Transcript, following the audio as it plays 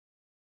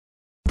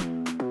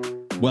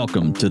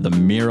Welcome to the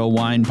Miro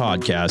Wine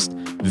Podcast,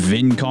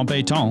 Vin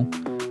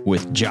Compétent,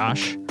 with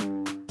Josh,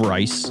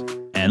 Bryce,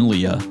 and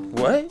Leah.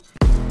 What?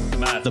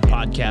 The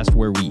podcast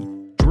where we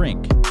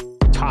drink,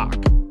 talk,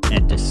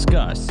 and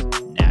discuss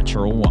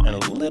natural wine.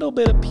 And a little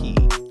bit of pee.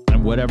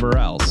 And whatever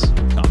else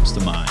comes to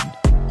mind.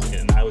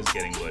 And I was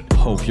getting good.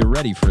 Hope you're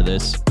ready for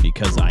this,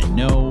 because I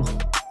know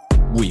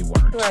we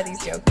weren't. Who are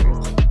these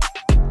jokers?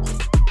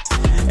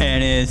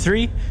 And in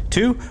 3,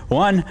 2,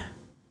 1...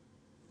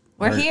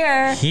 We're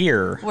here.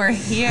 Here. We're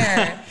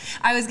here.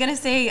 I was going to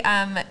say,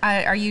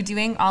 are you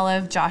doing all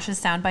of Josh's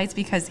sound bites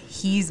because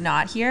he's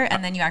not here?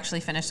 And then you actually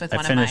finished with one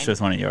of mine. I finished with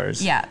one of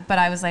yours. Yeah, but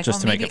I was like, just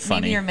to make it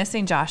funny. Maybe you're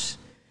missing Josh.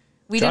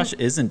 Josh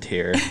isn't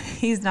here.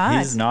 He's not.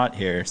 He's not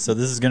here. So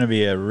this is going to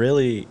be a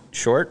really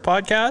short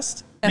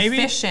podcast. Maybe?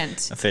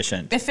 Efficient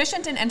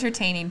and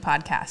entertaining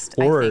podcast.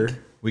 Or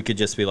we could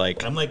just be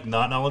like... I'm like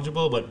not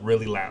knowledgeable, but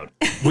really loud.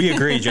 We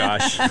agree,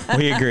 Josh.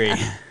 We agree.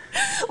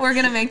 We're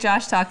going to make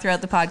Josh talk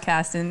throughout the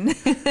podcast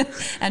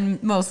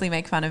and mostly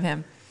make fun of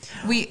him.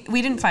 We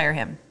didn't fire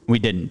him. We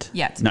didn't.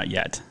 Yet. Not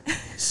yet.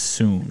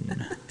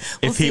 Soon.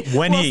 We'll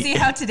see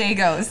how today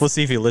goes. We'll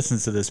see if he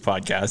listens to this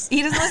podcast.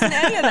 He doesn't listen to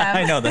any of them.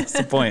 I know, that's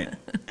the point.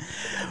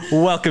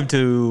 Welcome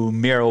to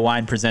Miro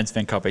Wine Presents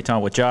Vin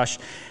Compétent with Josh.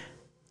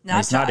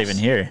 He's not even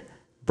here.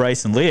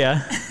 Bryce and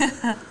Leah.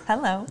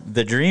 Hello.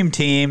 The Dream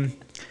Team.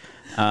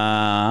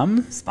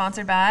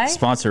 Sponsored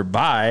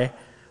by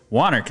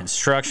Warner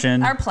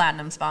Construction. Our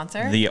platinum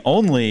sponsor. The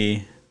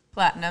only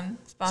platinum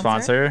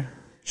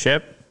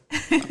sponsorship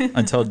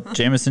until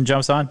Jameson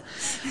jumps on.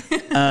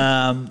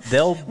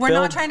 We're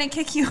not trying to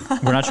kick you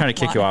off. We're not trying to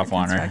kick you off,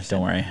 Warner.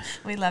 Don't worry.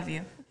 We love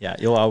you. Yeah,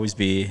 you'll always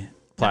be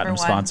platinum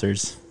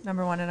sponsors.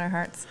 Number one in our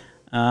hearts.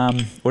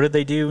 What did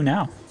they do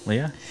now,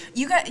 Leah?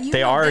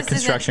 They are a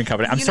construction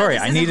company. I'm sorry.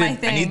 I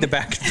need the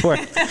back and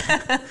forth.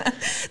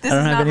 This is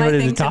not my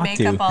thing to make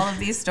up all of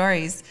these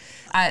stories.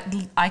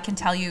 I can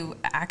tell you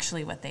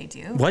actually what they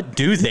do. What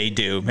do they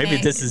do? Maybe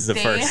this is the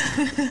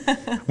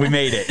first. We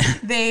made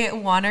it.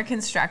 Warner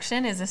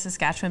Construction is a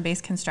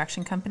Saskatchewan-based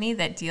construction company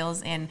that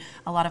deals in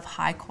a lot of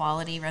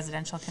high-quality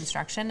residential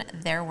construction.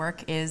 Their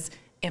work is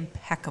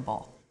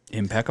impeccable.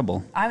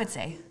 Impeccable. I would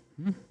say.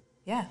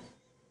 Yeah.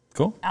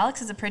 Cool.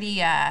 Alex is a pretty...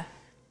 you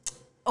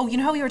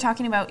know how we were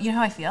talking about... You know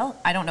how I feel?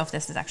 I don't know if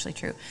this is actually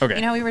true. Okay.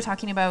 You know how we were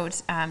talking about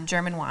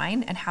German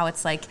wine and how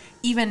it's like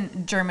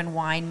even German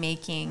wine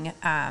making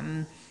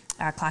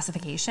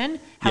classification,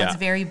 how it's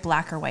very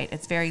black or white.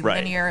 It's very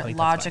linear,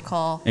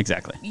 logical.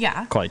 Exactly.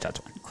 Yeah.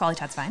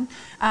 Qualitätswein.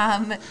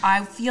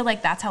 I feel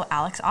like that's how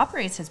Alex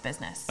operates his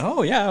business.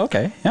 Oh, yeah.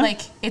 Okay. Yeah.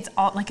 Like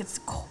it's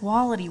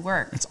quality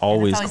work. It's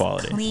always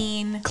quality.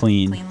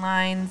 Clean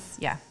lines.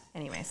 Yeah.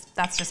 Anyways,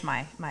 that's just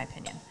my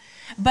opinion.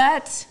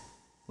 But...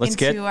 Let's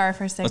get to our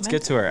first segment. Let's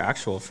get to our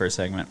actual first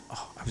segment.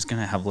 Oh, I was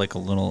going to have like a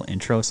little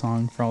intro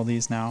song for all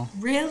these now.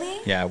 Really?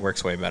 Yeah, it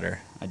works way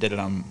better. I did it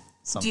on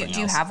something else.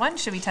 Do you have one?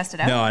 Should we test it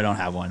out? No, I don't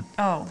have one.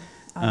 Oh,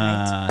 all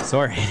right.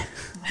 Sorry.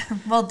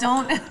 Well,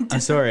 don't. I'm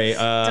sorry.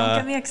 Don't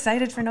get me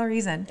excited for no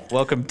reason.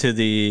 Welcome to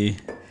the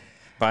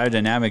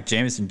Biodynamic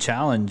Jameson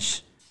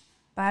Challenge.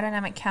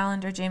 Biodynamic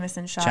Calendar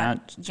Jameson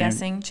Shot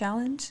Guessing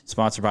Challenge.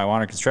 Sponsored by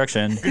Warner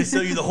Construction. I'm going to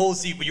sell you the whole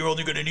seat, but you're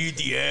only going to need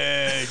the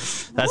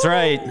edge. That's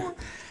right.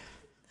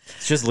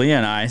 It's just Leah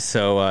and I,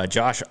 so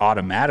Josh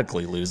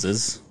automatically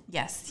loses.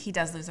 Yes, he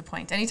does lose a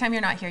point. Anytime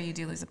you're not here, you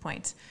do lose a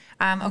point.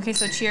 Okay,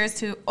 so cheers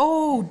to...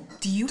 Oh,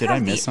 do you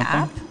have the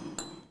app?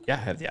 Yeah, I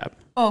have the app.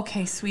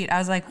 Okay, sweet. I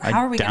was like, how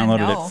are we going to know? I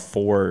downloaded it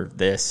for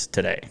this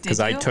today because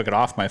I took it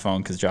off my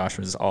phone because Josh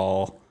was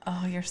all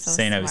you're so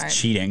saying smart. I was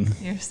cheating.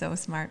 You're so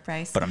smart,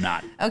 Bryce. But I'm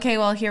not. Okay,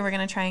 well, here we're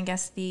going to try and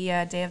guess the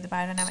day of the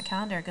biodynamic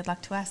calendar. Good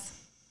luck to us.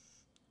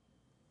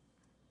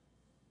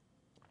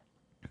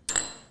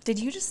 Did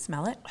you just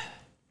smell it?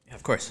 Yeah,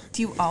 of course.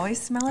 Do you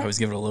always smell it? I always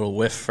give it a little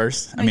whiff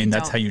first. No, I mean,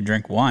 that's how you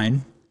drink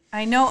wine.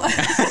 I know.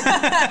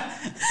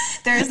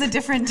 There is a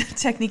different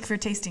technique for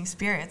tasting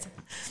spirits.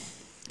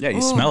 Yeah,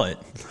 you smell it.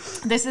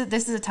 This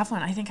is a tough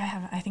one. I think I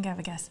have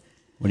a guess.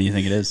 What do you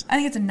think it is? I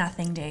think it's a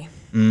nothing day.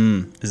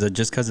 Is it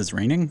just because it's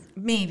raining?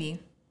 Maybe.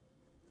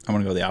 I'm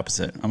going to go the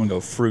opposite. I'm going to go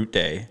fruit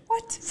day.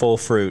 What? Full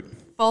fruit.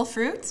 Full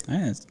fruit?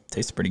 Yeah, it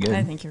tastes pretty good.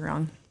 I think you're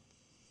wrong.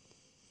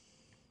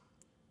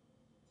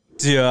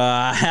 You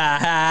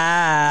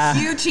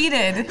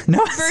cheated.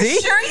 No, for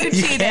sure you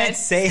cheated. You can't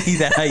say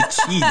that I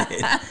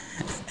cheated.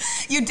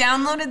 You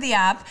downloaded the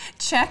app,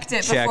 checked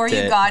it before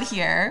you got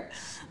here.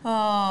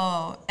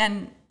 Oh,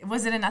 and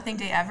was it a nothing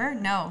day ever?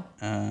 No.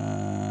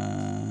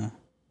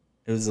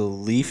 It was a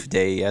leaf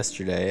day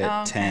yesterday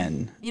at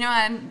 10. You know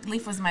what?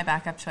 Leaf was my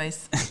backup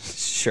choice.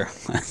 Sure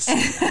was.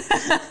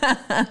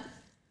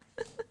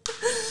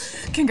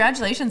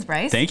 Congratulations,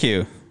 Bryce. Thank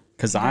you.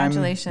 Because I'm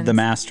the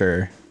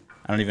master.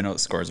 I don't even know what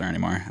scores are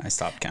anymore. I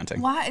stopped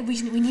counting. Why?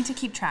 We need to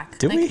keep track.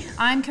 Do we?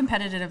 I'm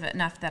competitive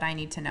enough that I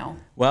need to know.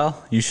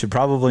 Well, you should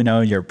probably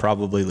know you're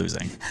probably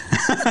losing.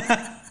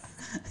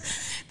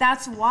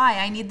 That's why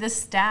I need the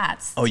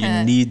stats. Oh, you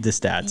need the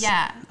stats?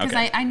 Yeah, because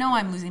I know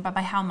I'm losing, but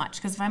by how much?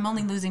 Because if I'm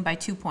only losing by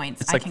 2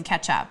 points, I can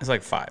catch up. It's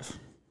like 5.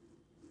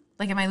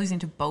 Like, am I losing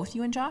to both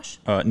you and Josh?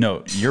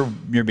 No,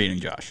 you're beating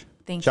Josh.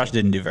 Thank Josh you.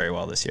 didn't do very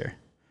well this year.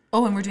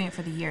 Oh, and we're doing it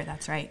for the year.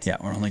 That's right. Yeah,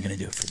 we're only going to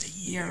do it for the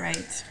year. You're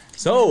right.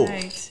 So, You're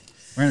right.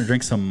 We're going to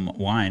drink some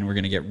wine. We're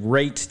going to get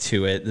right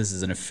to it. This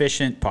is an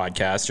efficient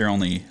podcast. You're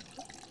only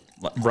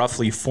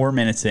roughly 4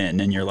 minutes in,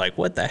 and you're like,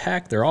 what the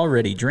heck? They're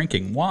already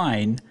drinking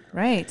wine.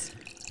 Right.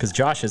 Because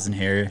Josh isn't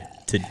here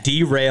to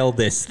derail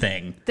this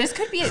thing. This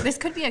could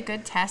be a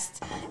good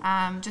test,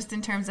 just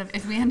in terms of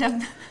if we end up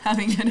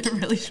having a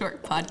really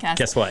short podcast.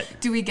 Guess what?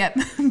 Do we get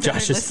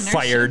Josh is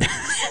fired.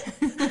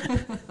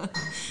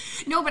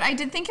 No, but I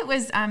did think it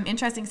was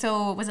interesting.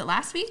 So was it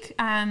last week?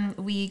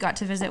 We got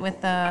to visit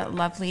with the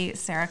lovely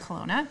Sarah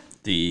Colonna.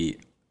 The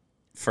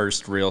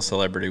first real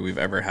celebrity we've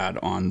ever had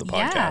on the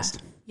podcast.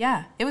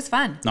 Yeah, it was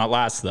fun. Not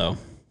last, though.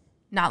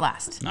 Not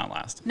last. Not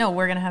last. No,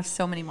 we're going to have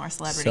so many more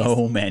celebrities.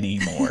 So many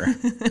more.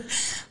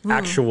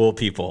 Actual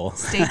people.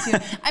 Stay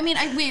tuned. I mean,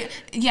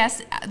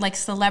 yes, like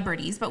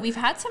celebrities, but we've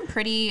had some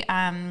pretty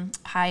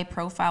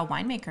high-profile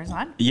winemakers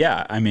on.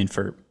 Yeah, I mean,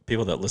 for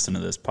people that listen to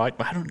this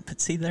podcast, but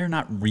see, they're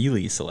not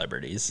really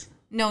celebrities.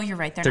 No, you're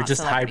right. They're not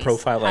just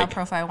high-profile,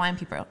 high-profile wine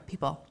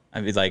people. I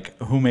mean, like,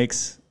 who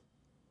makes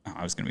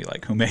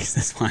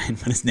this wine?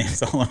 But his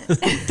name's all over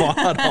the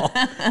bottle.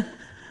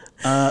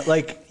 But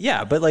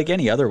like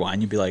any other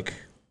wine, you'd be like,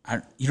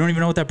 you don't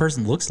even know what that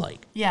person looks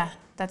like. Yeah,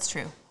 that's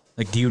true.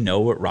 Like, do you know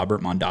what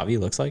Robert Mondavi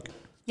looks like?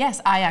 Yes,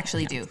 I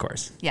actually do. Of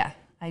course. Yeah,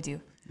 I do.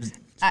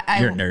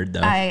 You're a nerd,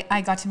 though.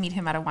 I got to meet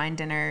him at a wine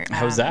dinner.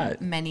 How's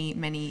that? Many,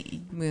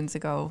 many moons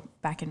ago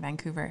back in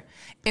Vancouver.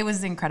 It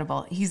was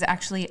incredible. He's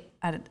actually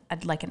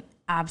like an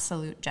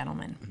absolute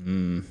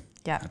gentleman.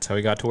 Yeah. That's how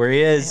he got to where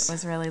he is. It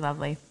was really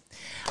lovely.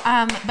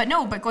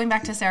 But going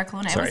back to Sarah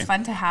Colonna, it was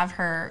fun to have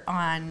her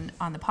on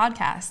the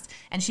podcast,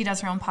 and she does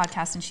her own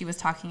podcast, and she was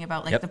talking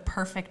about the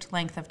perfect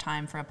length of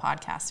time for a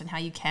podcast and how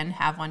you can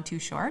have one too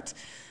short.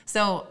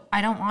 So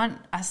I don't want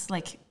us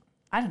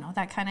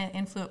that kind of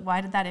influence.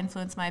 Why did that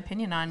influence my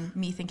opinion on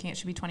me thinking it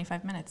should be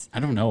 25 minutes? I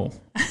don't know,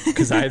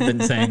 because I've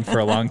been saying for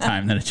a long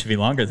time that it should be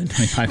longer than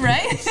 25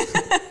 minutes.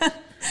 Right?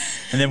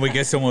 And then we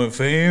get someone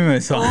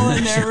famous on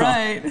the show.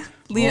 Right.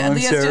 Leah's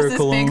just this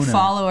big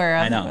follower.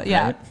 I know.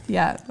 Yeah. Right?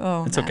 Yeah.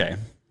 Oh, it's okay.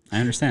 I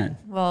understand.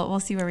 Well, we'll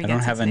see where we get to. I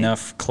don't have today.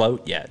 enough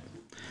clout yet.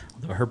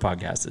 Although her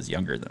podcast is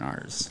younger than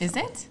ours. Is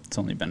it? It's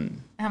only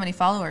been... How many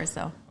followers,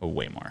 though? Oh,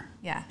 way more.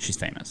 Yeah. She's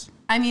famous.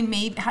 I mean,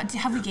 maybe...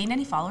 Have we gained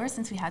any followers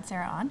since we had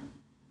Sarah on?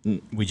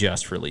 We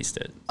just released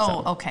it.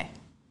 Oh, okay.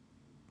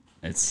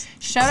 It's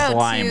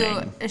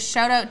climbing.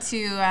 Shout out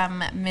to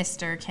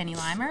Mr. Kenny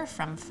Limer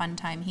from Fun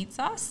Time Heat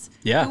Sauce.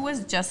 Yeah. Who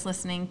was just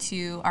listening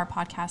to our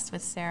podcast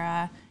with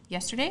Sarah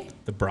yesterday.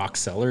 The Brock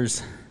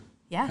Cellars.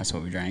 Yeah. That's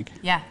what we drank.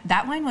 Yeah.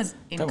 That wine was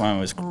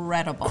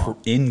incredible.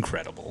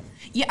 Incredible.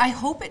 Yeah, I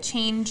hope it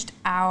changed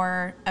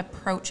our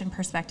approach and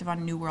perspective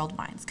on New World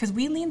wines, because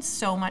we lean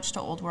so much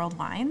to Old World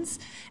wines,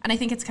 and I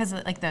think it's because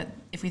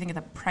if we think of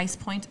the price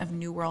point of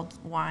New World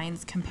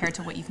wines compared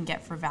to what you can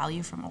get for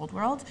value from Old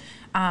World,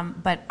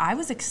 but I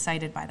was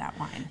excited by that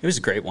wine. It was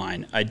a great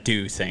wine. I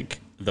do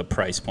think the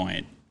price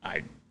point,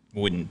 I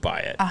wouldn't buy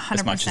it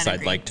as much as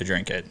I'd like to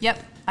drink it.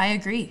 Yep, I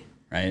agree.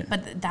 Right,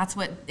 but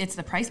it's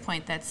the price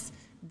point that's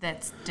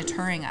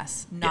deterring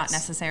us, not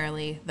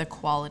necessarily the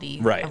quality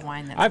of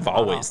wine. That's I've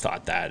always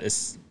thought that.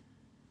 It's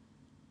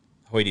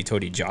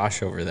hoity-toity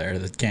Josh over there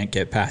that can't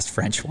get past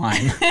French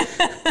wine.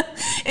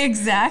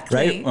 Exactly.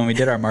 Right? When we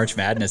did our March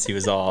Madness, he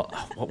was all,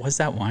 what was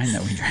that wine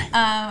that we drank?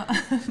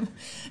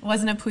 It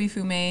wasn't a Puy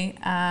Fumé.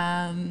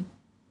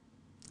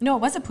 No, it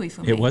was a Puy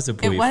Fumé. It was a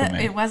Puy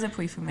Fumé. It was a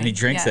Puy Fumé. And he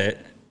drinks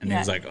it. And he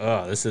was like,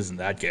 oh, this isn't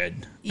that good.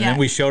 And Yeah. then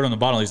we showed him the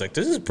bottle. He's like,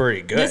 this is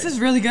pretty good. This is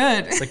really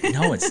good. It's like,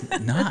 no, it's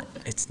not.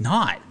 It's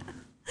not.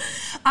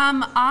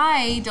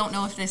 I don't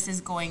know if this is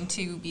going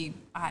to be,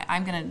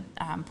 I'm going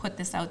to put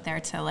this out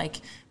there to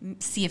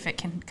see if it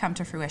can come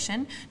to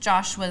fruition.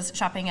 Josh was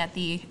shopping at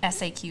the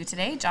SAQ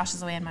today. Josh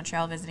is away in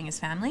Montreal visiting his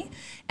family,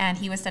 and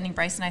he was sending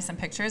Bryce and I some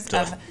pictures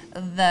of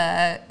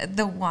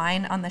the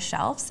wine on the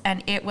shelves,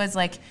 and it was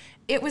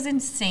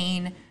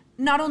insane.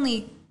 Not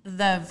only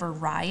the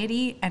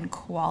variety and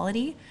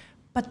quality,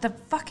 but the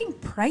fucking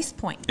price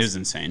point. It was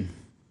insane.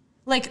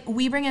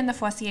 We bring in the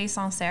Fossier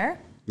Sancerre.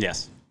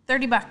 Yes.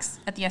 $30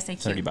 at the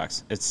SAQ.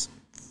 $30. It's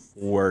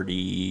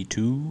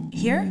 42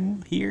 here.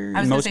 I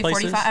was going to say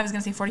 45. I was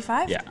going to say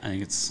 45. Yeah, I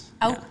think it's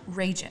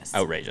outrageous.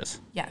 Outrageous.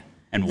 Yeah.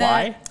 And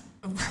why?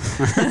 Well,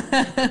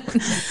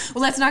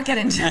 let's not get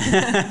into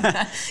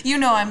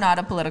it. I'm not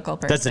a political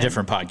person. That's a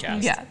different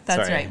podcast. Yeah,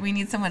 that's right. We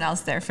need someone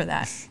else there for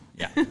that.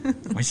 Yeah.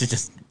 We should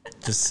just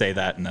say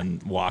that and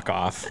then walk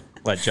off.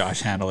 Let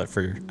Josh handle it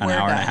for an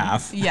hour and a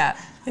half. Yeah,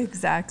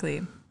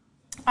 exactly.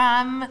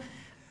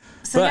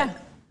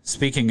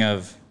 Speaking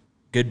of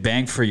good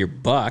bang for your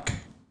buck.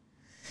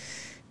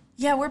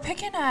 Yeah, we're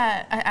picking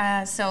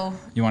so...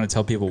 You want to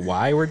tell people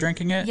why we're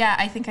drinking it? Yeah,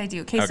 I think I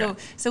do. Okay.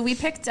 So we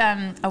picked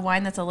a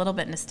wine that's a little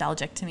bit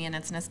nostalgic to me, and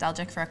it's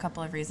nostalgic for a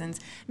couple of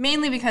reasons.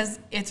 Mainly because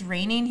it's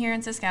raining here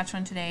in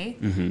Saskatchewan today.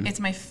 Mm-hmm. It's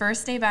my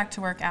first day back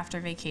to work after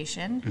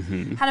vacation.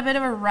 Mm-hmm. Had a bit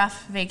of a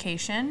rough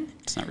vacation.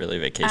 It's not really a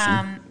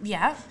vacation.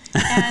 Yeah.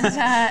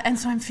 And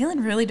so I'm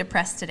feeling really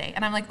depressed today.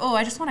 And I'm like, oh,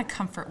 I just want a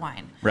comfort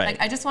wine. Right.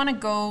 Like, I just want to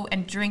go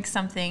and drink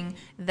something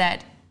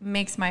that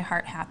makes my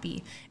heart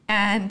happy.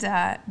 And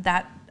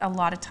that a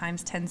lot of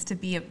times tends to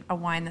be a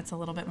wine that's a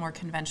little bit more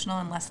conventional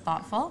and less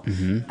thoughtful.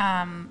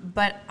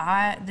 But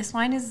this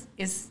wine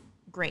is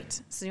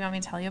great. So you want me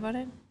to tell you about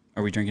it?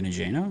 Are we drinking a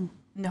Jano?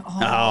 No.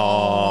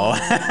 Oh.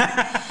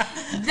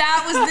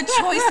 That was the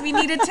choice we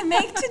needed to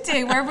make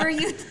today. Where were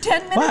you 10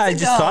 minutes ago? Well, I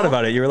just thought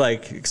about it. You were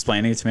like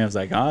explaining it to me. I was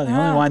like, oh, the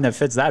only wine that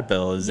fits that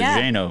bill is Yeah.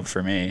 a Jano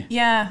for me.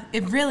 Yeah,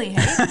 it really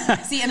is.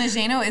 See, and a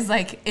Jano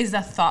is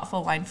a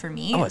thoughtful wine for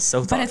me. Oh, it's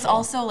so But it's thoughtful.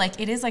 also like,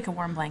 it is like a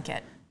warm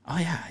blanket. Oh,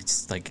 yeah.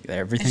 It's like A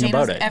everything Jano's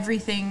about it.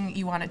 everything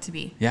you want it to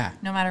be. Yeah.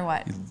 No matter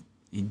what.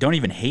 You don't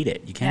even hate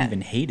it. You can't Yeah.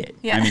 even hate it.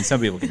 Yeah. I mean,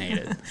 some people can hate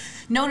it.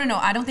 No.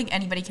 I don't think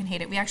anybody can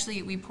hate it.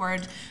 We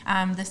poured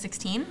the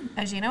 16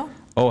 a Jano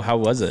Oh, how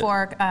was it?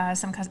 for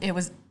it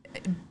was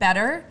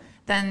better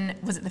than,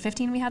 was it the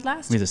 15 we had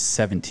last? We had a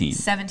 17.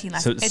 17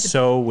 last. So it's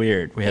so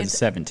weird. We had a it's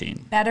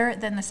 17. better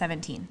than the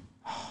 17.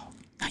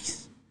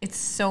 Nice. It's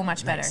so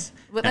much better. Nice.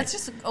 Well, Nice.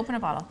 let's just open a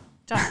bottle.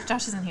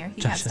 Josh isn't here.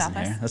 He can't Josh stop isn't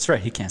us. here. That's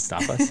right. He can't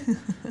stop us.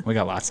 We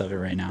got lots of it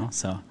right now.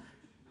 So,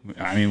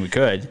 I mean, we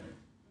could.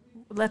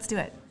 Let's do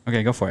it.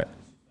 Okay, go for it.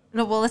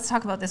 No, well, let's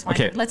talk about this wine.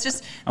 Okay. Let's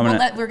just, I'm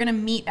gonna- we're going to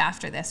meet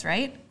after this,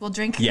 right? We'll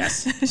drink.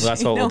 Yes. Well,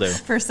 that's what we'll do.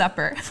 For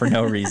supper. For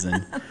no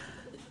reason.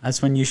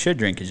 That's when you should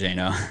drink a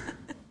Jano.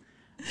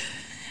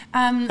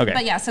 Okay.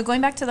 But yeah, so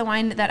going back to the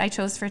wine that I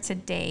chose for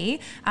today,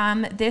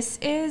 this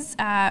is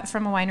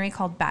from a winery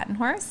called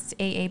Batenhorst,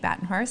 AA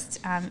Batenhorst,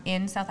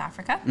 in South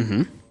Africa.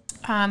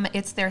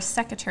 It's their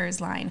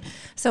secateurs line.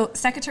 So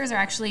secateurs are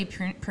actually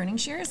pruning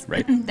shears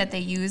Right. that they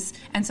use.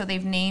 And so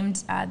they've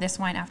named this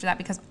wine after that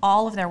because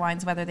all of their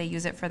wines, whether they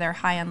use it for their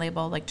high-end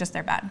label, like just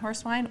their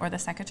Batenhorst wine or the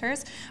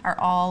secateurs, are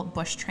all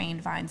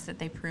bush-trained vines that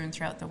they prune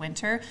throughout the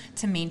winter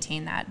to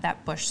maintain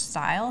that bush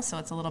style. So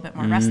it's a little bit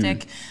more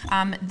rustic.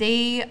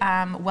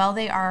 While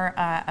they are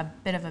a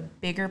bit of a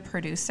bigger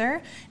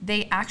producer,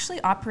 they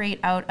actually operate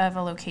out of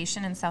a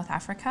location in South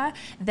Africa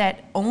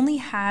that only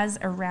has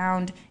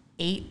around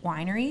 8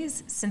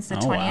 wineries since the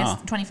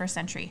 21st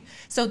century.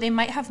 So they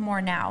might have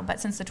more now, but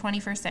since the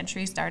 21st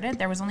century started,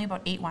 there was only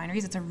about 8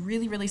 wineries. It's a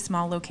really, really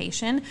small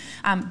location,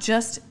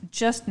 just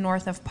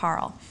north of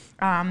Paarl.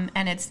 And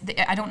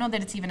I don't know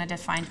that it's even a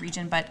defined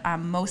region, but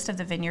most of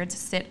the vineyards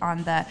sit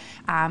on the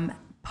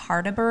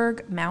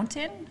Paardeberg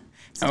Mountain.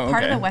 So it's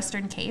part of the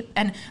Western Cape.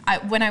 And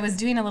when I was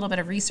doing a little bit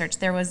of research,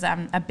 there was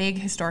a big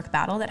historic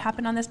battle that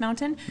happened on this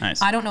mountain.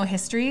 Nice. I don't know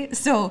history,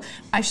 so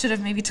I should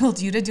have maybe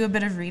told you to do a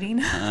bit of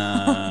reading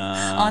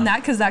on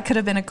that, because that could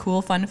have been a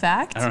cool, fun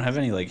fact. I don't have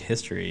any like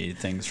history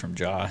things from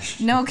Josh.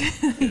 No,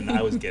 And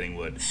I was getting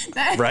wood.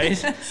 Right?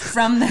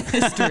 from the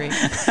history.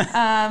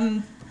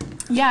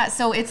 Yeah,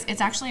 so it's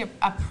actually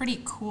a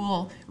pretty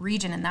cool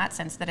region in that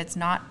sense that it's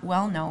not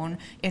well known,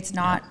 it's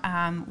not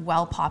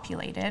well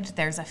populated.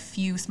 There's a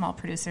few small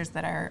producers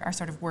that are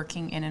sort of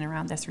working in and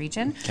around this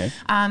region. Okay.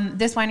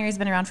 This winery has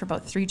been around for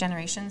about 3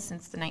 generations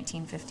since the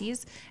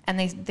 1950s, and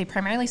they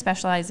primarily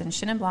specialize in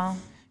Chenin Blanc,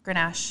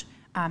 Grenache,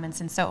 and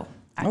Cinsault,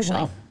 actually.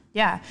 Oh, wow.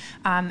 Yeah,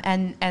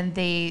 and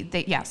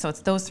they so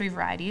it's those 3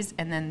 varieties,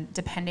 and then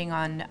depending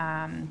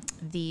on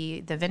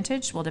the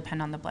vintage will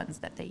depend on the blends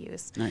that they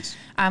use. Nice.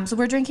 So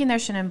we're drinking their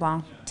Chenin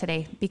Blanc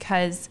today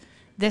because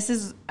this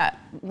is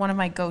one of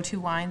my go-to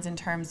wines in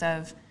terms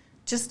of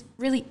just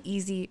really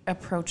easy,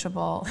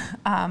 approachable.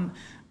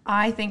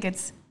 I think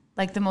it's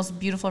like the most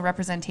beautiful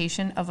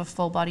representation of a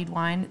full-bodied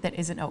wine that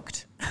isn't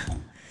oaked.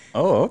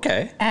 Oh,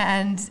 okay.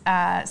 And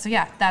so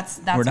yeah, that's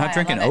We're why not I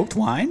drinking love it. oaked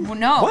wine? Well,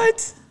 no.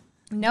 What?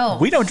 No.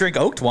 We don't drink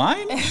oaked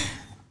wine?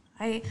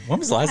 I When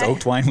was the last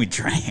oaked wine we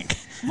drank?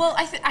 Well,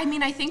 I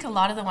think a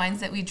lot of the wines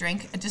that we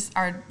drink just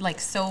are like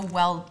so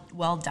well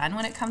done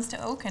when it comes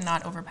to oak and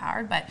not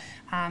overpowered. But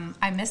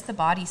I miss the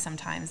body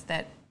sometimes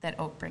that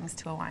oak brings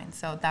to a wine.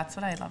 So that's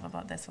what I love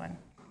about this one.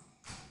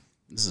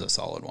 This is a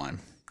solid wine.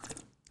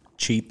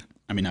 Cheap.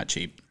 I mean, not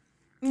cheap.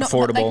 No,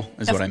 Affordable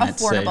like, is what I meant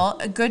to say.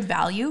 Affordable, a good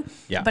value.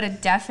 Yeah. But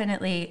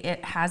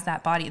it has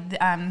that body.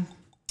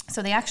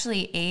 So they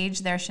actually age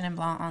their Chenin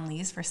Blanc on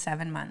lees for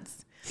 7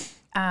 months.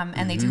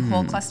 And they do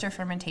whole cluster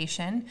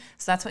fermentation.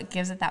 So that's what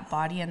gives it that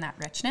body and that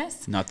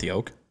richness. Not the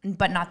oak.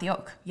 But not the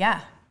oak.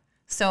 Yeah.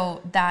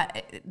 So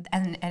that,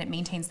 and it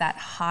maintains that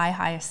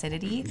high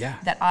acidity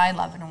that I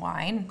love in a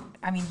wine.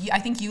 I mean, I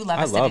think you love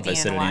acidity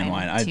in a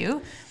wine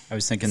too. I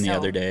was thinking the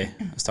other day,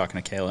 I was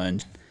talking to Kayla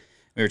and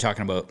we were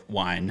talking about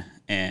wine,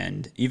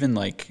 and even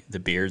like the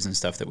beers and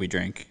stuff that we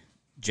drink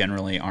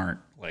generally aren't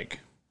like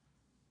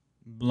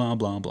blah,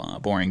 blah, blah,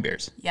 boring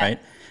beers, right?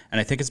 And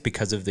I think it's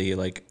because of the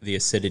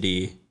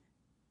acidity,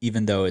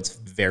 even though it's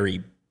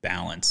very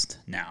balanced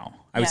now.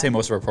 I would say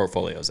most of our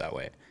portfolio is that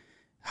way.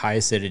 High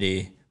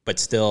acidity, but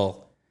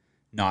still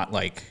not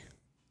like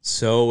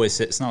so,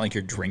 it's not like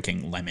you're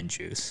drinking lemon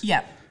juice.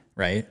 Yeah.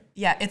 Right?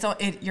 Yeah,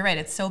 you're right.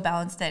 It's so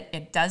balanced that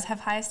it does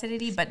have high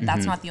acidity, but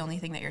that's not the only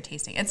thing that you're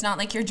tasting. It's not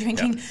like you're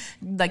drinking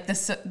like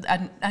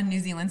a New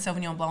Zealand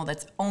Sauvignon Blanc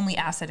that's only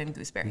acid and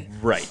gooseberry.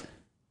 Right.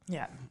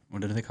 Yeah.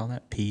 What do they call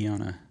that? Pea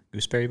on a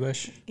gooseberry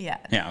bush. Yeah.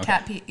 Yeah,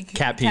 okay.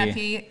 Cat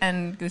pee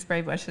and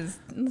gooseberry bush is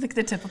like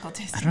the typical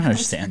taste. I don't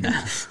understand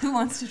that. Who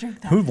wants to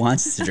drink that? Who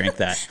wants to drink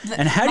that?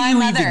 And how do My you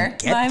mother. even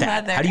get My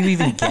that? mother. How do you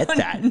even I get don't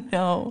that?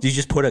 know. Do you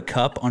just put a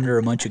cup under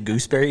a bunch of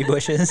gooseberry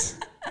bushes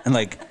and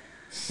like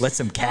let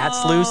some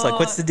cats loose? Like,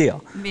 what's the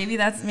deal? Maybe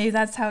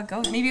that's how it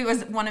goes. Maybe it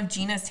was one of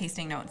Gina's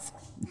tasting notes.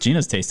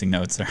 Gina's tasting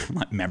notes are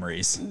like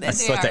memories.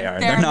 That's what they are.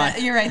 They're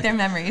not You're right. They're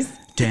memories.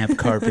 damp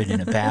carpet in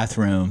a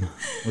bathroom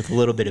with a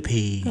little bit of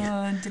pee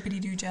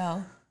Dippity doo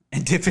gel.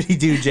 and dippity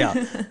doo gel.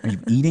 Are you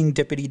eating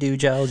dippity doo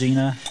gel,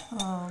 Gina?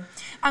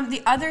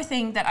 The other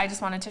thing that I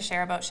just wanted to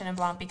share about Chenin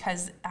Blanc,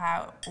 because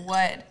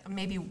what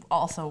maybe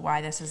also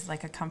why this is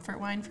like a comfort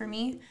wine for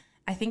me,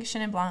 I think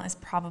Chenin Blanc is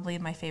probably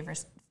my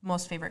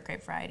most favorite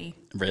grape variety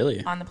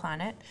Really? on the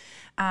planet.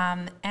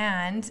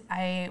 And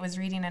I was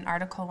reading an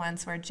article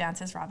once where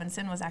Jancis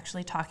Robinson was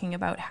actually talking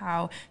about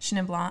how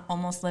Chenin Blanc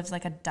almost lives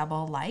like a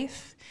double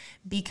life,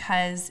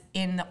 because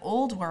in the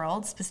old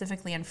world,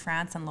 specifically in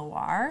France and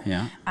Loire,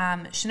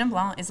 Chenin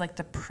Blanc is like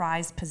the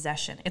prized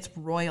possession. It's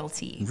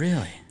royalty.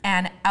 Really?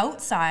 And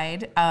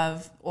outside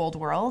of old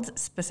world,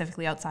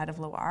 specifically outside of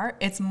Loire,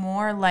 it's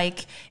more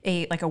like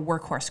a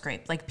workhorse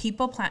grape. Like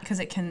people plant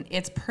because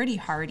it's pretty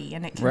hardy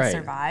and it can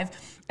survive.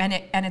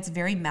 And it's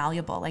very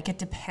malleable. Like it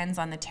depends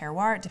on the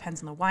terroir, it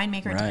depends on the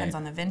winemaker, it depends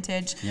on the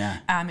vintage,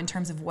 in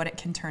terms of what it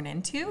can turn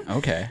into.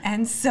 Okay.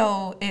 And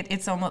so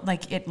it's almost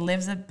like it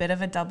lives a bit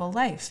of a double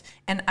life.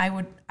 And I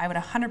would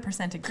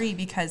 100% agree,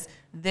 because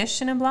this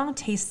Chenin Blanc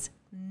tastes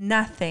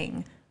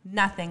nothing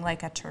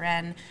like a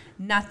Touraine,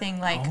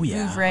 nothing like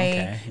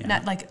Vouvray.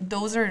 Not like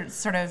those are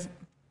sort of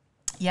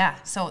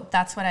so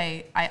that's what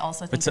I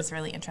also think is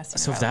really interesting.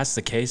 So about. if that's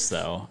the case,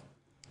 though,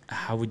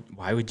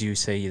 why would you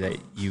say that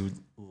you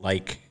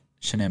like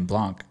Chenin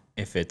Blanc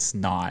if it's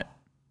not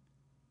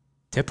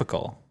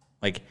typical?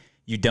 Like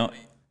you don't,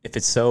 if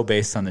it's so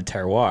based on the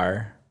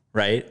terroir,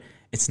 right?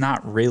 It's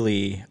not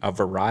really a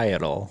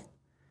varietal.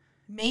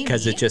 Maybe.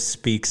 Because it just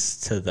speaks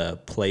to the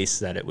place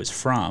that it was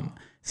from.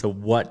 So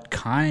what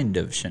kind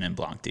of Chenin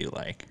Blanc do you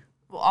like?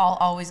 Well, I'll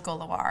always go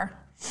Loire.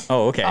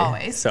 Oh, okay.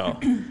 Always. So,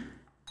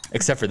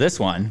 except for this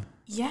one.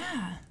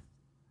 Yeah.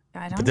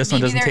 But this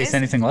one doesn't taste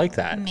anything like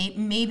that.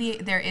 Maybe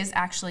there is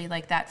actually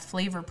like that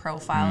flavor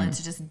profile.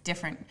 It's just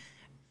different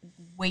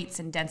weights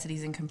and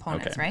densities and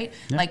components, right?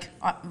 Yeah. Like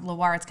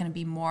Loire, it's going to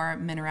be more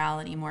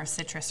minerality, more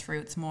citrus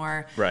fruits,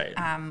 more. Right.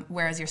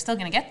 Whereas you're still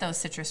going to get those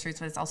citrus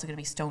fruits, but it's also going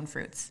to be stone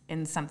fruits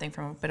in something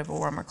from a bit of a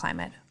warmer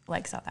climate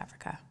like South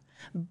Africa.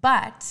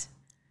 But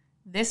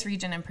this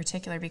region in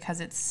particular, because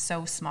it's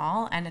so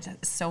small and it's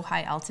so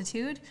high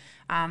altitude,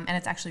 and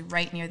it's actually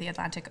right near the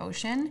Atlantic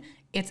Ocean,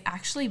 it's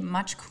actually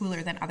much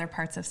cooler than other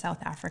parts of South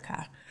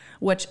Africa,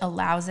 which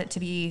allows it to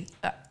be,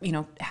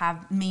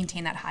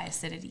 maintain that high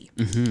acidity.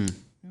 Mm-hmm.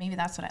 Maybe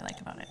that's what I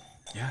like about it.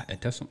 Yeah,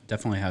 it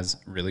definitely has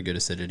really good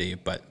acidity,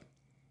 but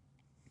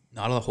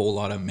not a whole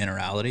lot of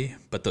minerality,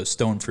 but those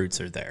stone fruits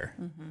are there.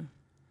 Mm-hmm.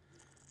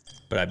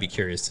 But I'd be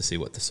curious to see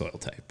what the soil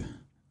type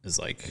is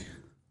like.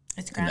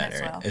 It's granite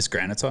soil. It's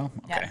granite soil?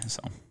 Okay, so.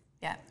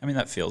 Yeah. I mean,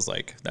 that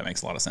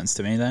makes a lot of sense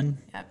to me then.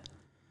 Yep.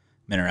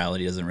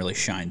 Minerality doesn't really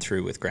shine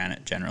through with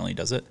granite generally,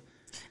 does it?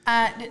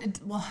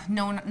 Well,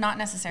 no, not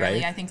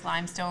necessarily. Right? I think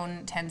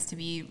limestone tends to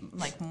be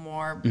like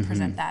more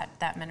present that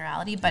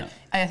minerality, but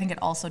I think it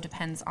also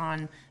depends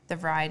on the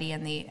variety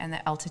and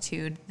the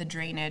altitude, the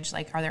drainage.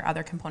 Like, are there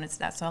other components to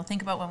that? So I'll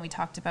think about when we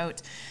talked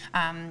about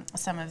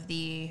some of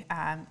the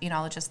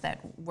enologists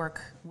that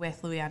work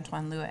with Louis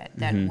Antoine Louet,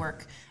 that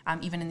work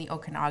even in the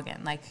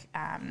Okanagan, like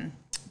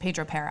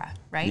Pedro Pera,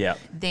 right? Yeah.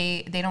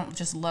 They don't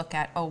just look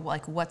at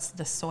what's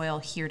the soil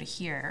here to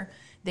here.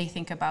 They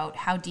think about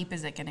how deep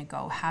is it going to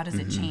go? How does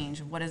it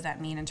change? What does that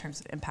mean in terms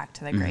of impact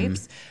to the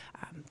grapes?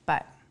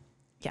 But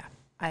yeah,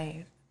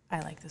 I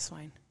like this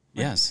wine.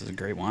 Yes, it's a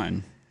great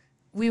wine.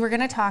 We were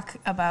going to talk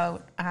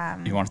about.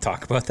 You want to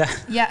talk about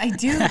that? Yeah, I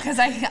do, because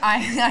I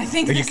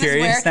think Are you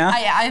curious now?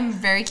 I'm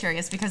very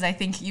curious, because I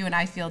think you and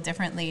I feel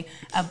differently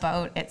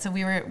about it. So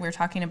we were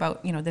talking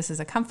about, this is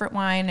a comfort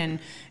wine, and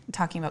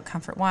talking about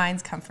comfort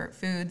wines, comfort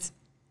foods,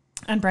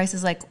 and Bryce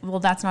is like, well,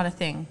 that's not a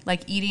thing.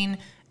 Like eating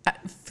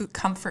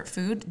comfort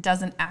food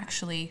doesn't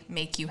actually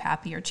make you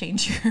happy or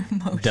change your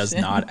emotion. Does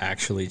not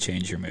actually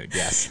change your mood.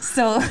 Yes.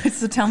 So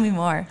tell me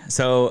more.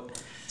 So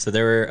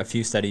there were a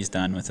few studies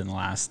done within the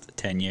last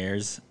 10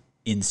 years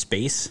in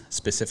space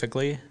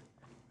specifically,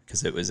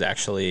 because it was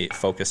actually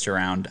focused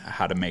around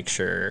how to make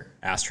sure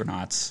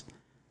astronauts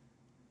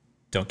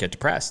don't get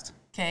depressed.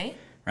 Okay.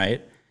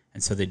 Right?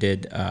 And so they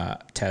did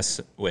tests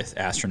with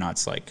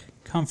astronauts, like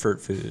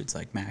comfort foods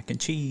like mac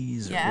and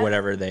cheese or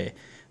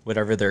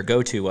whatever their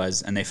go-to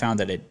was, and they found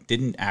that it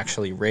didn't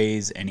actually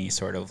raise any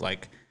sort of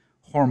like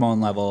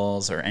hormone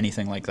levels or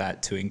anything like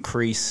that to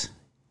increase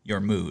your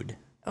mood.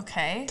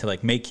 Okay. To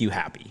like make you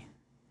happy.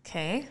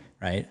 Okay.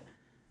 Right?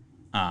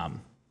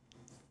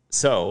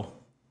 So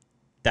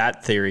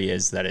that theory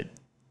is that it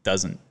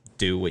doesn't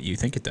do what you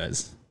think it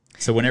does.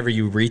 So whenever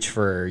you reach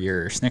for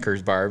your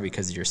Snickers bar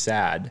because you're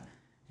sad,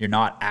 you're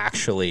not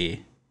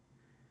actually,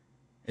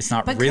 It's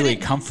not But really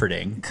couldn't-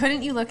 comforting.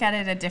 Couldn't you look at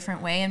it a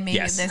different way? And maybe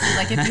Yes. this,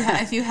 like,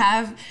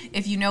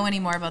 if you know any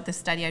more about this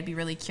study, I'd be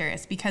really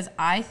curious, because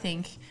I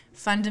think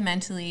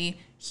fundamentally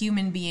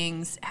human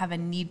beings have a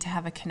need to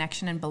have a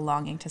connection and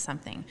belonging to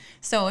something.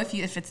 So if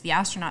it's the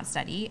astronaut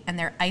study and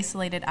they're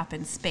isolated up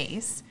in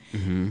space,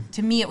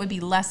 to me it would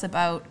be less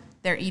about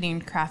they're eating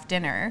Kraft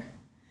dinner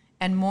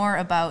and more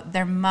about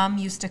their mom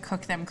used to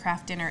cook them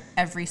Kraft dinner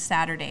every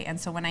Saturday.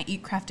 And so when I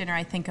eat Kraft dinner,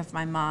 I think of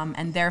my mom,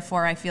 and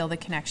therefore I feel the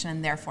connection,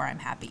 and therefore I'm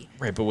happy.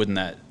 Right, but wouldn't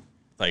that,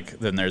 like,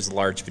 then there's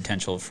large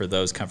potential for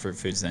those comfort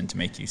foods then to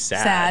make you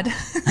sad.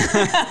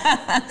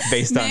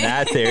 Based on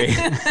that theory.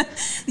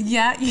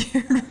 Yeah,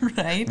 you're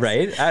right.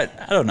 Right? I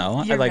don't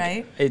know. You're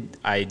right.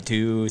 I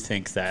do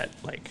think that,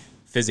 like,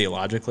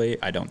 physiologically,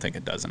 I don't think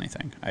it does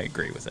anything. I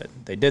agree with it.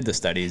 They did the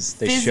studies.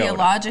 They showed.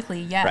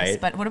 Physiologically, yes. right?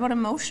 But what about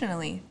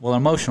emotionally? Well,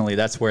 emotionally,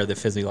 that's where the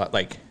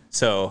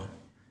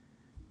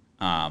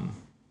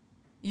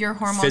Your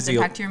hormones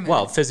impact your mood.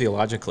 Well,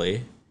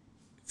 physiologically,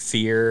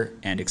 fear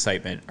and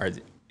excitement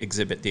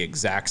exhibit the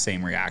exact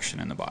same reaction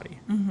in the body.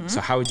 Mm-hmm. So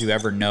how would you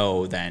ever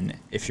know then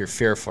if you're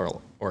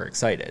fearful or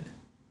excited?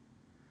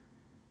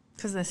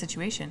 Because of the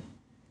situation.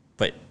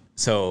 But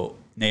so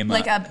name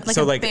Like a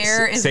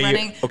bear is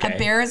running. A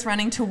bear is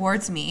running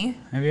towards me.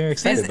 Maybe you're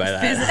excited by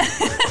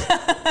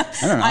that.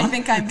 I don't know. I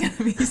think I'm gonna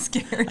be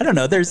scared. I don't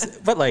know.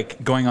 But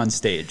like going on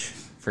stage,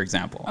 for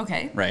example.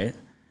 Okay. Right.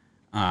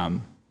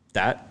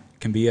 That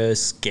can be a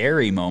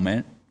scary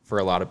moment for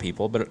a lot of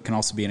people, but it can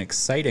also be an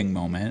exciting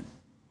moment.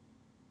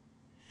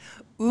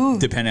 Ooh,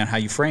 depending on how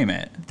you frame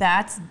it.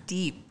 that's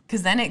deep.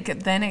 Because then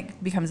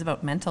it becomes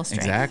about mental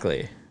strength.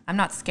 Exactly. I'm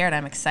not scared.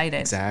 I'm excited.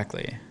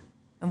 Exactly.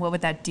 And what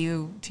would that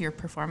do to your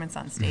performance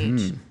on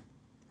stage?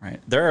 Right.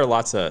 There's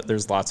lots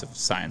of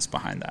science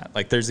behind that.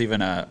 Like there's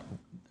even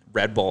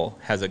Red Bull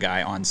has a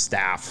guy on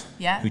staff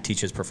who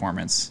teaches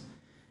performance,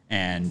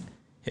 and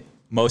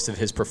most of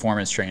his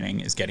performance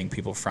training is getting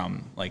people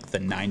from like the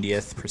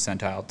 90th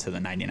percentile to the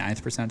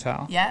 99th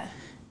percentile. Yeah.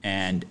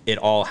 And it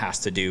all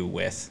has to do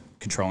with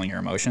controlling your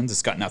emotions.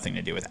 It's got nothing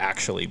to do with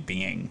actually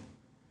being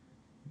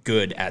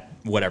good at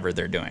whatever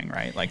they're doing,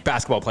 right? Like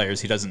basketball players,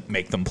 he doesn't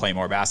make them play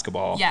more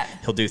basketball. Yeah.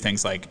 He'll do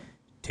things like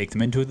take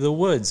them into the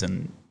woods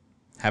and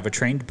have a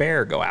trained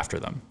bear go after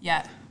them.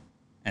 Yeah.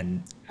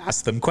 And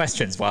ask them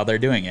questions while they're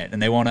doing it.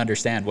 And they won't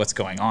understand what's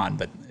going on,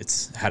 but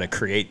it's how to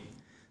create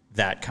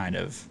that kind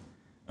of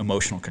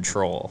emotional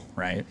control,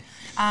 right?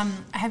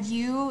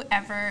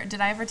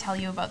 Did I ever tell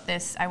you about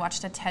this? I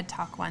watched a TED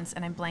Talk once,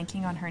 and I'm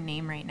blanking on her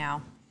name right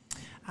now.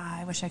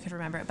 I wish I could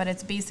remember it, but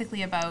it's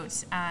basically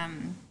about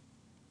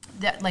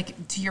that,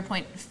 like, to your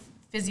point,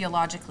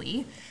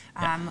 physiologically,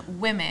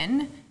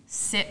 women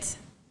sit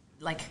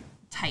like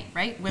tight,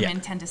 right?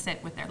 Women tend to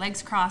sit with their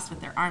legs crossed,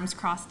 with their arms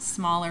crossed,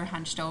 smaller,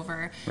 hunched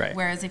over. Right.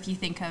 Whereas if you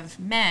think of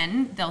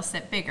men, they'll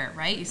sit bigger,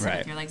 right? You sit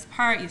with your legs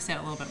apart, you sit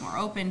a little bit more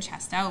open,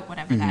 chest out,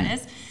 whatever that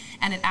is.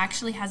 And it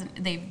actually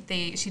hasn't.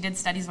 She did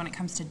studies when it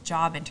comes to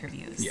job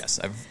interviews. Yes,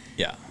 I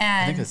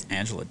think it's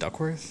Angela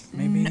Duckworth,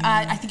 maybe.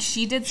 I think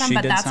she did some,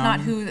 but that's not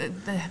who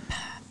the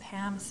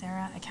Pam,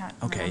 Sarah. I can't.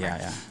 Okay, remember.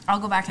 yeah. I'll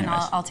go back and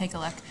Anyways. I'll take a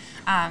look.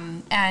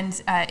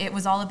 And it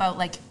was all about,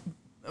 like,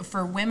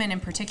 for women in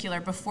particular,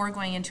 before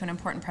going into an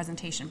important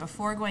presentation,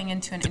 before going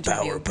into an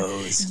interview. Power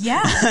pose.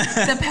 Yeah,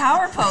 the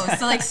power pose.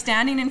 So like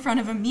standing in front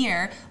of a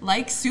mirror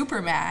like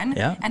Superman,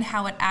 and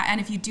how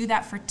and if you do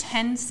that for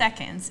 10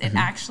 seconds, it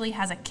actually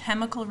has a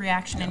chemical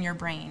reaction in your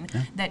brain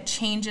that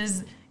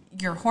changes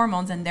your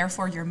hormones and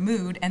therefore your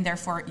mood and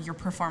therefore your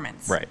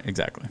performance. Right,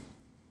 exactly.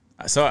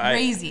 So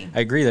Crazy.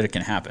 I agree that it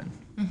can happen.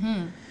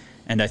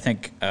 And I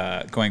think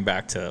going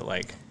back to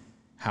like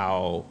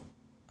how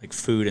like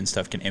food and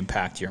stuff can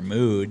impact your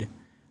mood,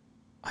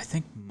 I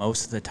think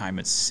most of the time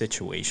it's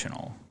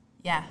situational.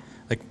 Yeah.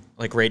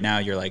 Like right now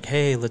you're like,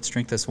 hey, let's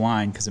drink this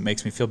wine because it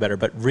makes me feel better.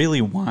 But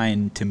really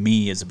wine to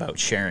me is about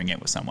sharing it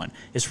with someone.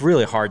 It's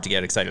really hard to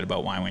get excited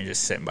about wine when you're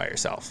just sitting by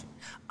yourself.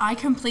 I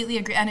completely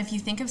agree. And if you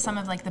think of some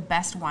of like the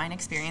best wine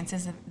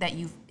experiences that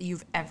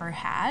you've ever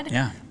had,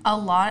 a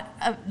lot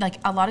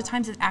of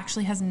times it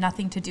actually has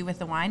nothing to do with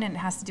the wine, and it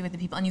has to do with the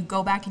people. And you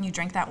go back and you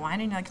drink that wine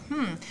and you're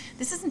like,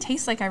 this doesn't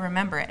taste like I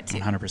remember it.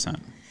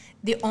 100%.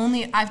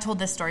 I've told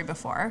this story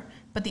before,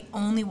 but the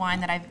only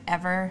wine that I've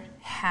ever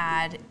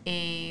had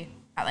an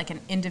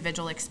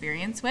individual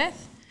experience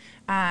with,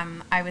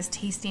 I was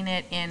tasting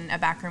it in a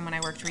back room when I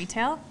worked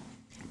retail.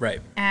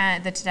 Right.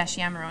 The Tedeschi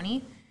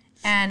Amarone.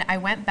 And I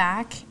went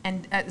back,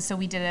 and so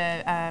we did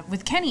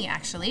with Kenny,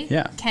 actually.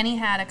 Yeah. Kenny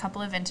had a couple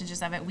of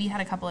vintages of it. We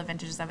had a couple of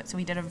vintages of it. So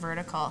we did a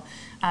vertical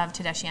of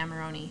Tedeschi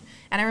Amarone.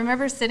 And I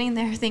remember sitting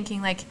there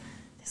thinking, like,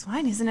 this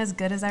wine isn't as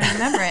good as I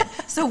remember it.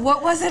 So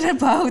what was it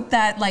about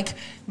that, like,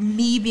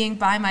 me being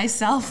by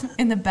myself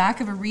in the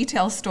back of a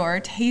retail store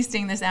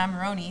tasting this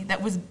Amarone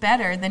that was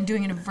better than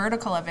doing a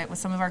vertical of it with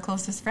some of our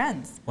closest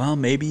friends? Well,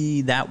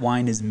 maybe that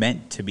wine is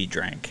meant to be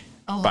drank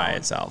Alone. by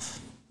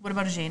itself. What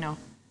about a Géno?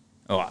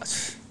 Oh,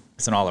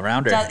 it's an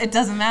all-arounder. It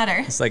doesn't matter.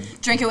 It's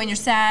like drink it when you're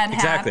sad,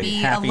 exactly.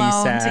 happy,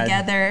 alone, sad.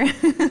 together.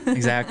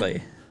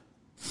 Exactly.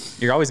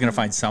 You're always going to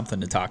find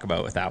something to talk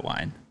about with that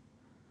wine.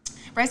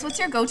 Bryce, what's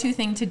your go-to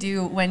thing to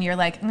do when you're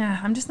like, nah,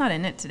 I'm just not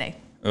in it today?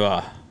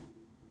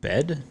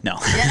 Bed? No.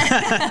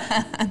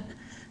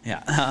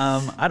 Yeah.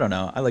 I don't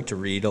know. I like to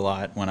read a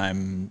lot when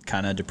I'm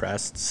kind of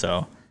depressed.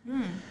 So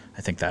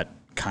I think that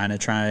kind of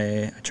try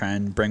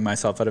and bring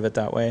myself out of it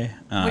that way.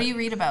 What do you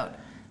read about?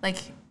 Like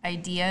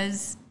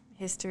ideas,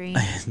 history?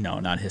 No,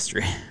 not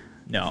history.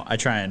 No, I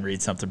try and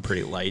read something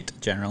pretty light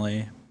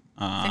generally.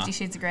 50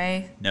 Shades of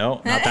Grey?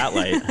 No, not that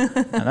light.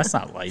 No, that's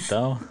not light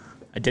though.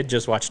 I did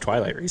just watch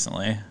Twilight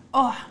recently.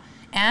 Oh,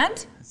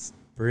 and?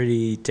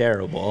 Pretty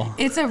terrible.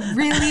 It's a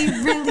really,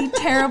 really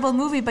terrible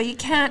movie, but you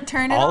can't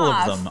turn it All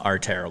off. of them are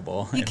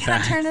terrible. You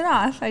can't turn it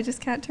off. I just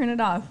can't turn it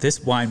off.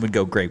 This wine would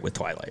go great with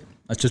Twilight.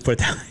 Let's just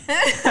put it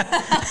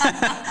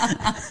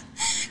that way.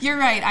 You're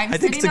right. I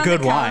think it's a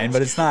good wine,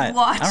 but it's not.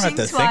 I don't have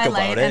to think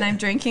about it. And I'm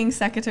drinking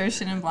Secateurs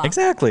Chenin Blanc.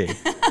 Exactly.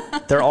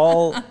 They're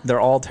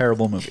all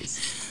terrible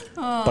movies.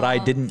 But I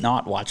did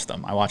not watch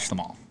them. I watched them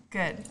all.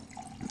 Good.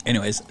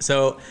 Anyways,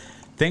 so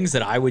things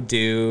that I would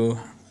do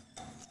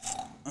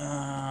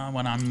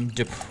when I'm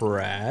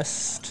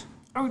depressed.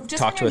 Or just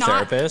Talk to a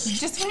therapist.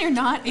 Just when you're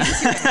not into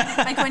it.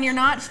 Like when you're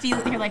not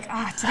feeling, you're like,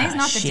 today's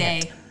not the shit.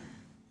 day.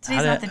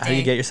 Today's not the day. How do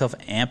you get yourself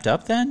amped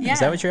up then? Yeah, Is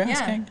that what you're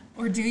asking?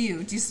 Yeah. Or do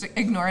you just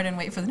ignore it and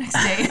wait for the next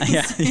day?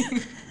 Yeah.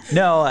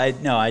 No,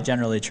 I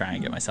generally try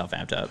and get myself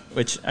amped up,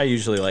 which I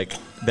usually like.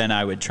 Then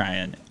I would try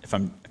and if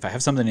I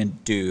have something to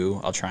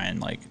do, I'll try and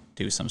like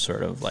do some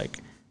sort of like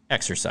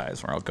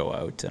exercise where I'll go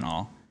out and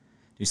I'll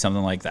do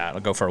something like that.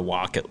 I'll go for a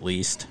walk at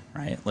least,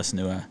 right? Listen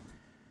to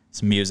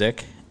some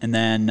music, and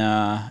then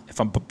if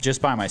I'm just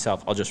by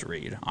myself, I'll just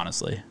read.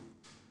 Honestly.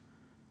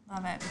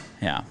 Love it.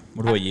 Yeah.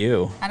 What about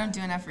you? I don't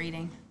do enough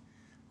reading.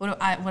 What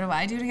do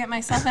I do to get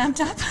myself amped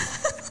up?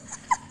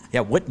 Yeah.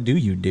 What do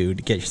you do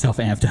to get yourself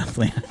amped up,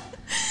 Leanne?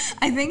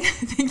 I think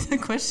the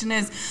question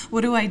is,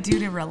 what do I do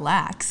to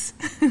relax?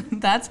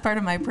 That's part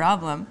of my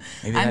problem.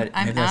 Maybe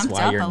that's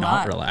why you're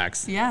not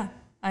relaxed. Yeah,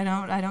 I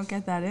don't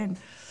get that in.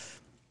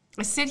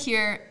 I sit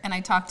here and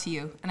I talk to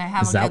you, and I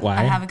have why?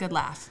 I have a good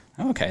laugh.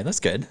 Okay, that's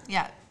good.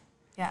 Yeah,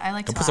 I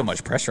like. Don't to put so laugh.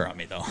 much pressure on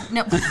me though.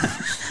 No.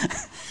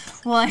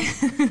 Well,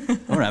 I'm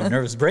gonna have a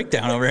nervous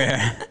breakdown over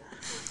here.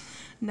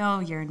 No,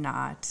 you're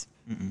not.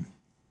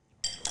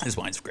 This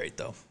wine's great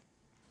though.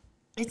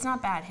 It's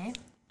not bad, hey?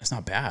 It's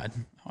not bad.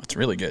 Oh, it's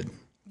really good.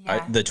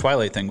 Yeah. The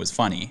Twilight thing was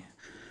funny.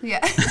 Yeah.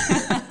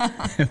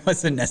 It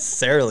wasn't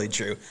necessarily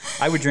true.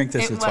 I would drink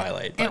this with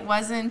Twilight. But It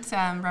wasn't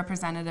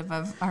representative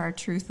of our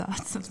true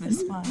thoughts of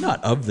this wine.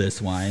 not of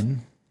this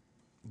wine.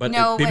 But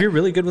No, it'd be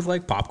really good with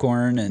like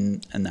popcorn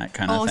and that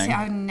kind of Oh, thing. see,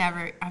 I would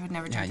never Yeah,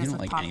 drink you this don't with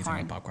like popcorn. anything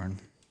with popcorn.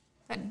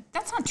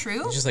 That's not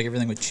true. It's just like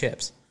everything with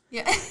chips.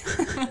 Yeah.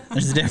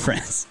 There's a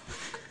difference.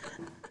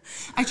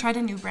 I tried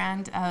a new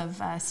brand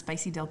of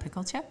spicy dill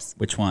pickle chips.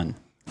 Which one?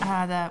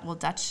 The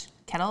Dutch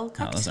kettle Oh,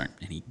 cooked. those aren't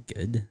any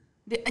good.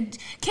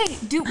 Okay,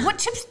 what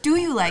chips do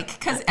you like?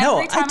 Because No,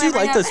 every time I do bring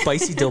like up- the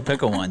spicy dill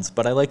pickle ones,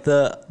 but I like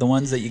the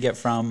ones that you get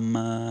from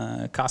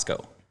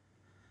Costco.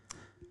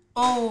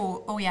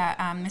 Oh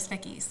yeah, Miss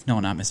Vicky's. No,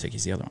 not Miss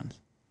Vicky's. The other ones.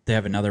 They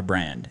have another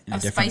brand in a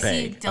Of different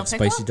spicy bag dill of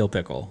pickle? spicy dill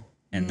pickle,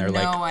 and they're No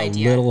like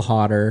idea. a little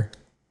hotter,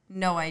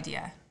 No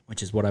idea,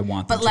 which is what I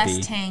want them but to less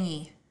be.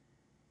 tangy.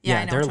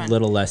 Yeah, I know they're which a one.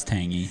 little less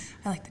tangy.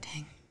 I like the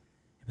tang.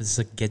 But it's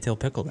like get dill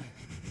pickle then.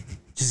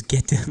 Just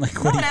get dill like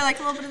No, what? but I like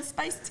a little bit of the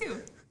spice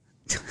too.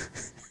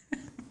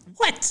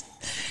 What?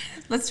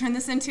 Let's turn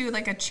this into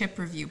like a chip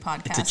review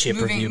podcast. It's a chip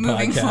review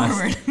moving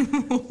podcast.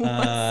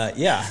 forward.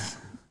 Yeah.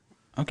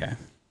 Okay.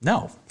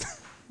 No,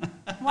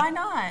 Why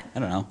not? I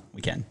don't know.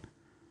 We can.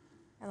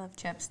 I love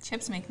chips.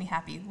 Chips make me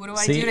happy. What do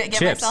I See, do to get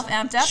chips. myself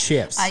amped up?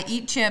 Chips. I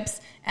eat chips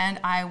and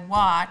I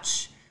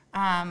watch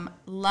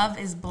Love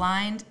is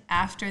Blind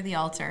After the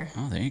Altar.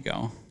 Oh, there you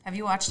go. Have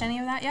you watched any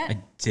of that yet? I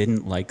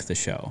didn't like the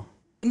show.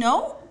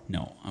 No?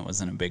 No, I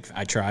wasn't a big.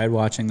 I tried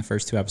watching the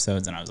first 2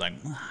 episodes, and I was like,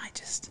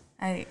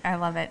 I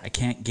love it. I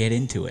can't get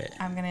into it.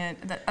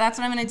 That's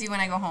what I'm gonna do when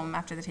I go home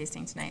after the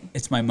tasting tonight.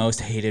 It's my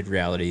most hated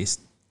reality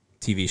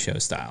TV show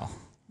style.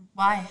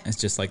 Why? It's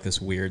just like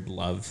this weird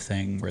love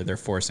thing where they're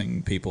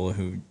forcing people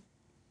who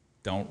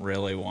don't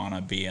really want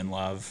to be in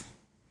love,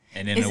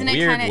 and in a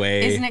weird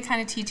way. Isn't it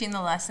kind of teaching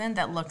the lesson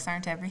that looks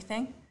aren't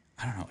everything?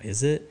 I don't know.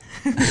 Is it?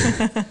 I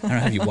don't know.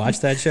 Have you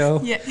watched that show?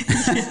 Yeah.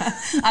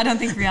 I don't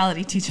think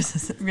reality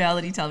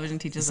television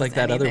teaches It's us like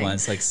that other anything. one.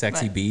 It's like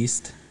Sexy But-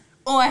 Beast.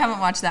 Oh, I haven't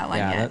watched that one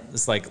Yeah, yet.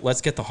 it's like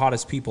let's get the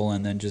hottest people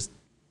and then just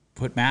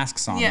put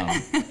masks on them,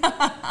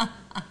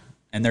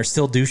 and they're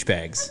still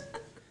douchebags.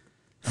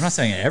 I'm not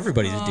saying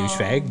everybody's a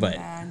douchebag, but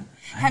Man.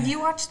 Have you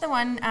watched the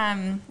one?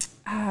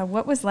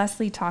 What was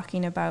Leslie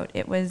talking about?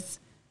 It was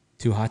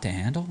Too Hot to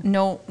Handle.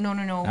 no.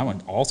 That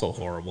one's also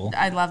horrible.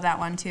 I love that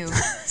one too.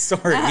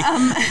 Sorry,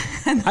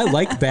 I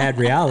like bad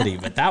reality,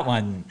 but that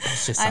one,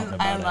 it's just something I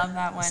about it. love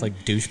that one. It's like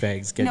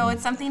douchebags getting. No,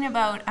 it's something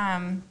about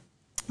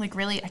like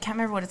really. I can't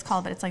remember what it's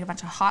called, but it's like a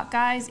bunch of hot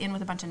guys in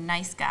with a bunch of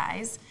nice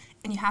guys,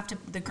 and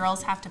the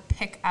girls have to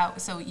pick out.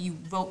 So you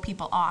vote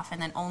people off,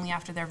 and then only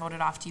after they're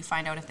voted off do you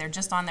find out if they're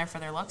just on there for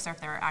their looks or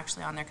if they're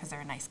actually on there because they're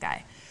a nice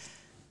guy.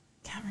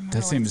 Can't remember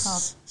That what it's called.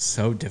 seems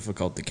so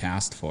difficult to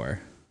cast for.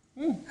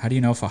 How do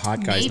you know if a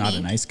hot guy's not a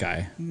Maybe. nice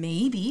guy?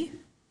 Maybe.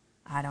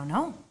 I don't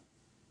know.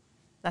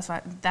 That's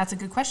a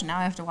good question. Now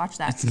I have to watch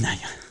that. No,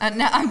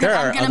 I'm There gonna,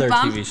 are I'm gonna other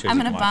bump. TV shows I'm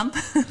you gonna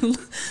can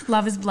bump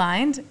Love Is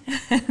Blind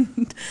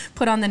and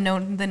put on the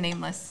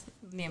nameless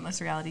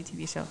reality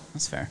TV show.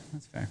 That's fair.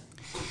 That's fair.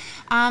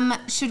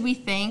 Should we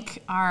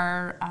thank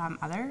our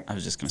other I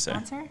was just gonna say.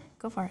 sponsor?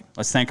 Go for it.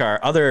 Let's thank our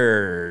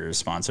other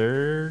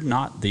sponsor,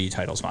 not the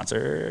title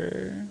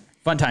sponsor,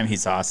 Funtime Heat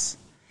Sauce.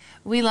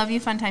 We love you,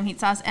 Funtime Heat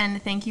Sauce,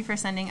 and thank you for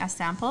sending us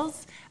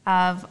samples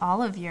of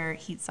all of your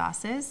heat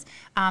sauces.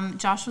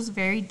 Josh was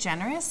very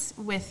generous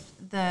with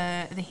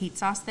the heat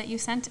sauce that you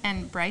sent,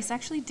 and Bryce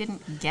actually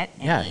didn't get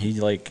any. Yeah, he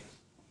like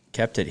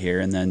kept it here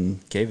and then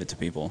gave it to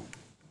people.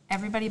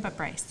 Everybody but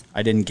Bryce.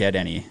 I didn't get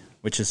any,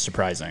 which is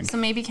surprising. So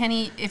maybe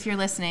Kenny, if you're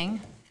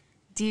listening,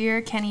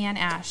 dear Kenny and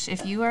Ash,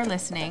 if you are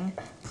listening,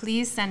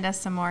 please send us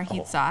some more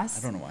heat sauce.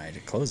 I don't know why I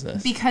did close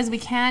this. Because we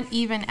can't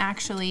even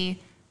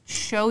actually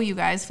show you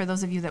guys, for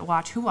those of you that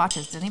watch. Who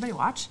watches? Does anybody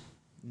watch?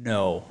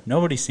 No,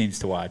 nobody seems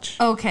to watch.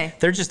 Okay.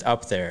 They're just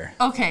up there.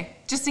 Okay,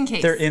 just in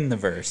case. They're in the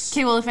verse.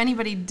 Okay, well, if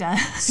anybody does,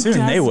 Soon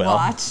does they will.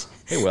 watch,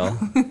 They will.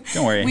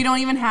 Don't worry. we don't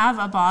even have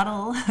a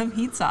bottle of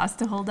heat sauce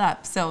to hold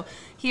up. So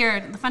here,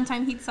 the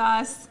Funtime heat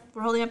sauce.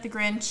 We're holding up the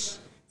Grinch.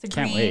 It's a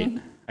Can't green.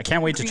 wait. I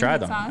can't wait to green try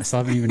heat them. sauce. I still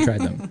haven't even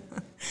tried them.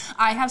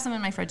 I have some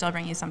in my fridge. I'll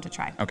bring you some to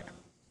try. Okay.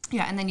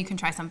 Yeah, and then you can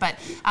try some. But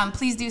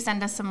please do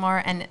send us some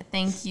more. And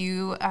thank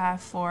you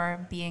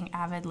for being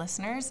avid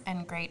listeners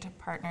and great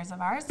partners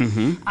of ours.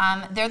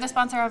 Mm-hmm. They're the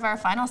sponsor of our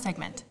final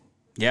segment.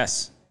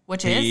 Yes.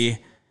 Which is?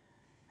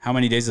 How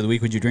many days of the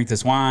week would you drink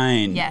this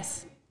wine?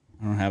 Yes.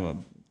 I don't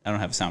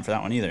have a sound for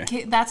that one either.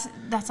 Okay, that's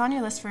on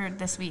your list for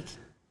this week.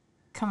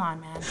 Come on,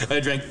 man. I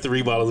drank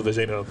 3 bottles of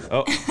Vagino.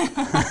 Oh,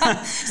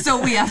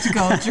 So we have to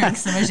go drink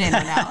some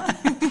Vagino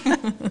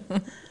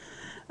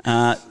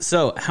now.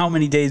 so how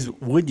many days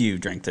would you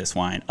drink this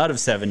wine out of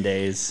 7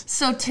 days?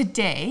 So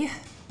today,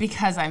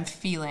 because I'm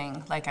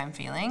feeling like I'm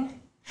feeling,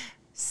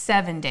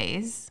 7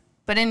 days.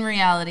 But in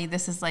reality,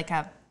 this is like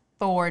a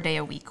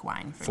 4-day-a-week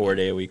wine for me.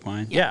 4-day-a-week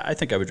wine? Yeah, I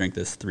think I would drink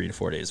this 3 to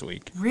 4 days a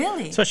week.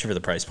 Really? Especially for the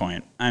price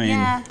point. I mean,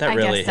 Yeah, that I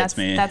really guess hits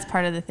me. That's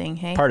part of the thing,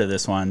 hey? Part of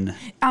this one.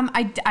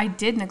 I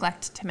did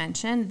neglect to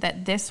mention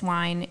that this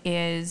wine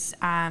is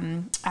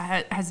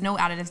has no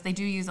additives. They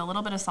do use a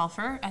little bit of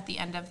sulfur at the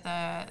end of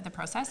the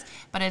process,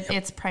 but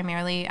it's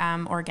primarily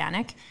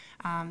organic.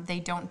 They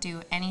don't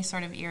do any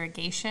sort of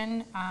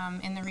irrigation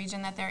in the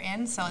region that they're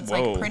in, so it's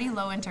Whoa. like pretty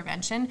low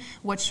intervention,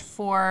 which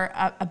for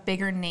a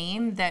bigger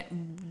name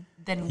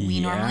than we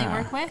normally Yeah.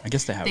 work with. I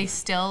guess they have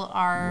still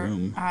are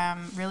room.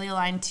 really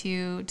aligned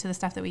to the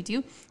stuff that we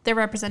do. They're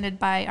represented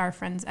by our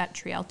friends at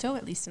Trialto,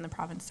 at least in the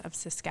province of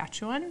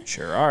Saskatchewan.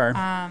 Sure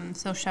are.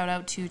 So shout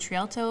out to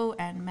Trialto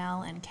and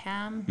Mel and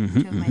Cam,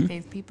 Mm-hmm, two of my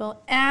fave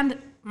people, and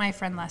my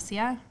friend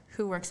Lesia,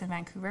 who works in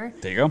Vancouver.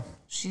 There you go.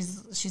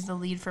 She's the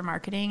lead for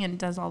marketing and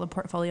does all the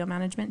portfolio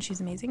management.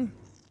 She's amazing.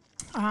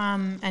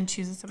 And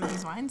chooses some of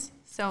these wines.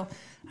 So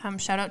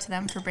shout out to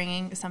them for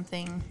bringing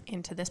something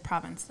into this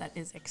province that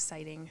is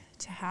exciting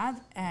to have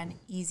and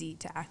easy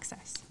to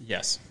access.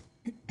 Yes.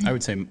 I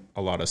would say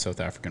a lot of South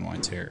African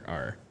wines here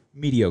are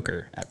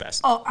mediocre at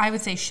best. Oh, I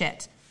would say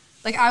shit.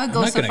 Like, I would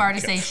go not so gonna far to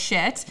go- say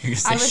shit. You're gonna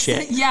say I would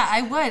shit? yeah,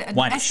 I would.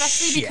 Wine is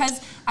Especially shit.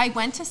 because I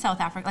went to South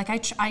Africa. Like,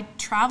 I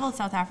traveled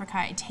South Africa.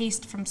 I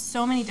taste from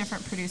so many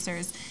different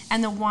producers.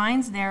 And the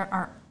wines there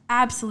are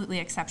absolutely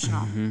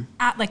exceptional. Mm-hmm.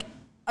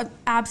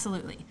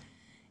 Absolutely.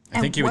 I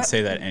think you would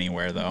say that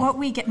anywhere, though. What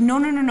we get... No.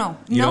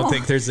 You don't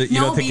think you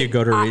don't think you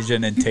go to a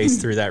region and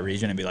taste through that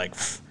region and be like,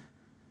 "Pff,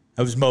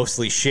 that was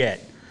mostly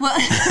shit. Well,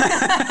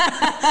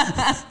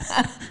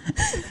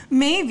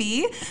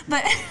 maybe,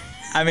 but...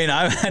 I mean,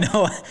 I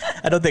know.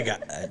 I don't think.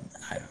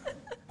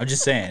 I'm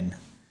just saying.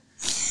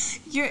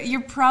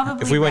 You're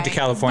probably If we went to right,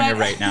 California but-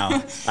 right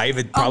now, I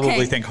would probably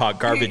Okay. think hot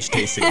garbage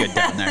tasted good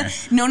down there.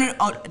 No.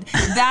 Oh,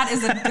 that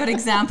is a good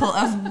example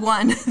of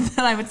one that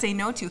I would say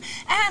no to.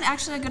 And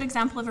actually a good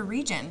example of a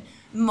region.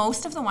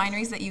 Most of the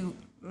wineries that you...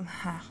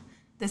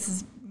 This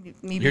is me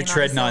being You're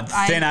treading on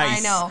thin I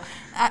ice. know.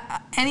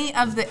 Any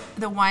of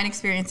the wine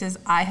experiences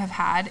I have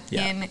had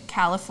Yeah. in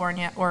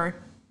California or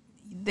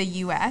the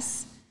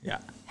U.S. Yeah.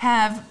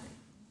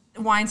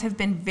 Wines have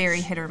been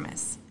very hit or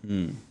miss.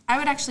 I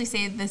would actually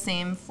say the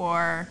same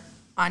for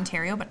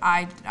Ontario, but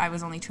I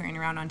was only touring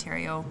around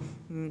Ontario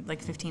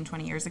like 15,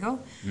 20 years ago.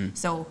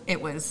 So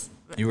it was...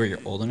 You're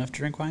old enough to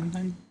drink wine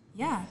then?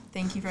 Yeah,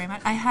 thank you very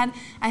much. I had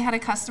a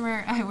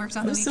customer. I worked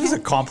on the This weekend. is a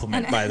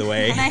compliment, by the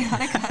way. And I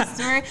had a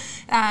customer.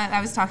 I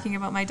was talking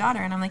about my daughter,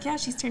 and I'm like, yeah,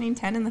 she's turning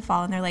 10 in the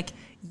fall. And they're like,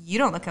 you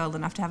don't look old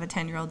enough to have a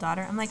 10-year-old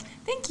daughter. I'm like,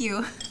 thank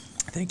you.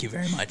 Thank you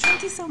very much.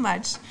 Thank you so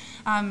much.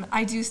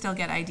 I do still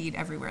get ID'd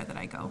everywhere that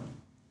I go.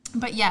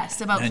 But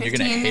yes, about And 15.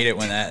 you're gonna hate it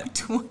when that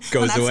when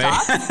goes that away.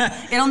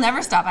 stops. It'll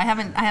never stop. I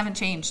haven't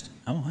changed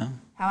Oh well.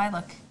 how I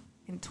look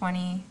in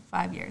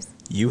 25 years.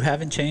 You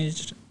haven't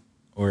changed,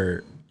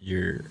 or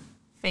your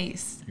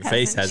face. Your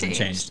face hasn't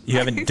changed. You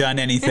haven't done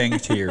anything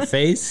to your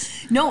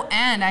face? No,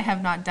 and I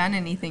have not done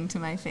anything to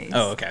my face.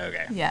 Oh,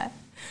 okay. Yeah.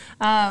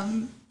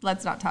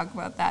 Let's not talk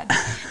about that.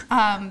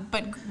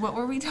 But what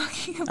were we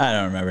talking about? I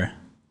don't remember.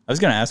 I was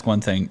going to ask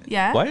one thing.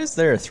 Yeah? Why is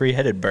there a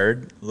 3-headed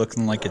bird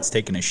looking like it's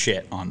taking a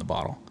shit on the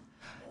bottle?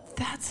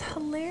 That's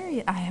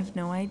hilarious. I have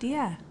no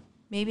idea.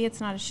 Maybe it's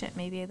not a shit.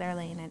 Maybe they're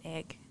laying an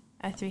egg.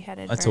 A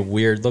 3-headed That's bird. a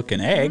weird looking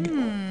egg.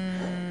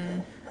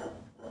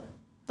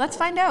 Let's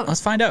find out.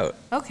 Let's find out.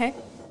 Okay.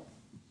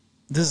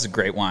 This is a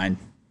great wine.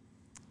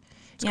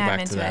 Let's go I'm back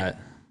into to that. it.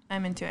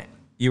 I'm into it.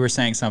 You were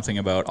saying something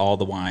about all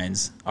the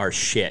wines are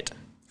shit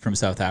from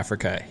South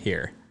Africa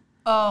here.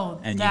 Oh,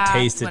 And you that's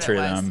tasted what it through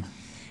was. them.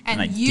 And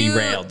I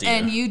derailed you.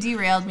 And you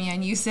derailed me,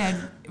 and you said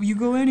you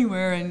go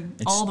anywhere, and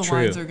It's all the true.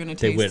 wines are going to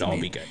taste. They would all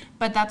amazing. be good.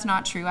 But that's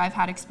not true. I've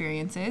had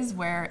experiences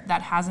where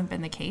that hasn't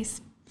been the case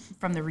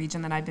from the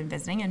region that I've been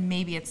visiting, and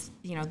maybe it's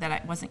that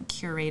it wasn't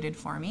curated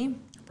for me.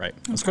 Right.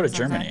 Let's go to terms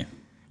of Germany.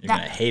 You're that-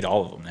 going to hate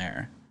all of them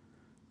there.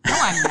 No,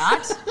 I'm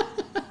not.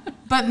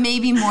 But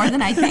maybe more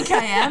than I think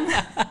I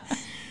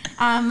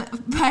am.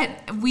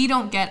 But we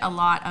don't get a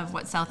lot of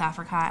what South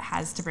Africa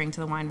has to bring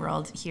to the wine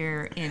world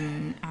here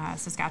in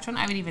Saskatchewan.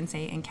 I would even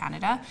say in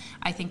Canada.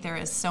 I think there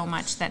is so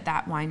much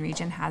that wine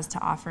region has to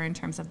offer in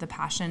terms of the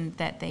passion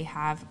that they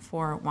have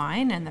for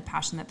wine and the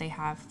passion that they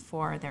have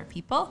for their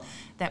people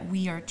that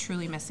we are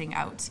truly missing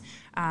out.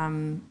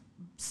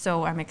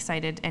 So I'm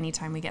excited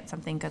anytime we get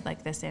something good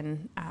like this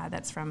in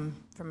that's from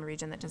a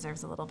region that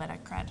deserves a little bit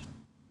of cred.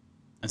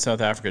 And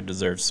South Africa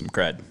deserves some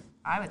cred.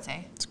 I would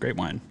say. It's a great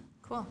wine.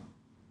 Cool.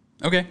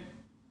 Okay.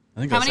 I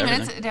think How that's many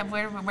everything. minutes?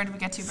 Where did we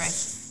get to,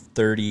 Bryce?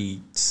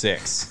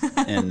 36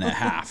 and a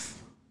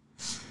half.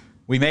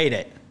 We made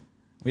it.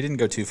 We didn't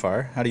go too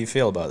far. How do you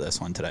feel about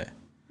this one today?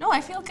 No, I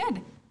feel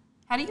good.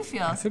 How do you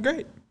feel? I feel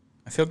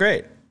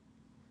great.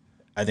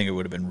 I think it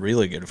would have been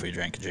really good if we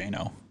drank a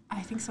Jano.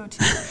 I think so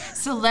too.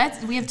 So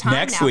we have time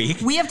Next now.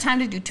 week. We have time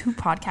to do 2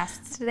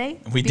 podcasts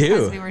today. We do.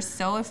 Because we were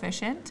so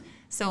efficient.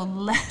 So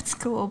let's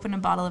go open a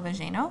bottle of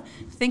Ageno,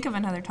 think of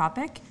another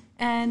topic,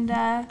 and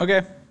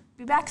Okay.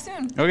 be back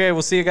soon. Okay,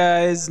 we'll see you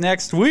guys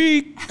next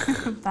week.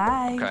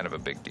 Bye. Kind of a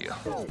big deal.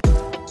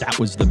 That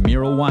was the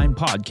Mural Wine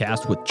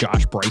Podcast with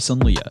Josh, Bryce,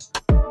 and Leah.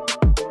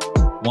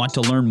 Want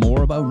to learn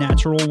more about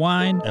natural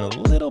wine and a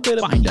little bit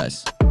of find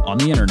us on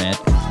the internet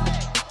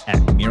at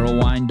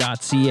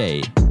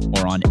muralwine.ca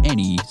or on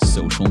any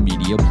social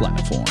media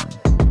platform.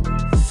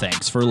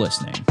 Thanks for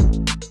listening.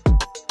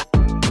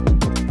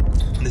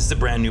 This is a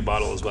brand new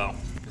bottle as well.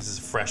 This is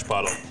a fresh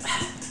bottle.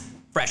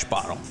 Fresh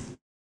bottle.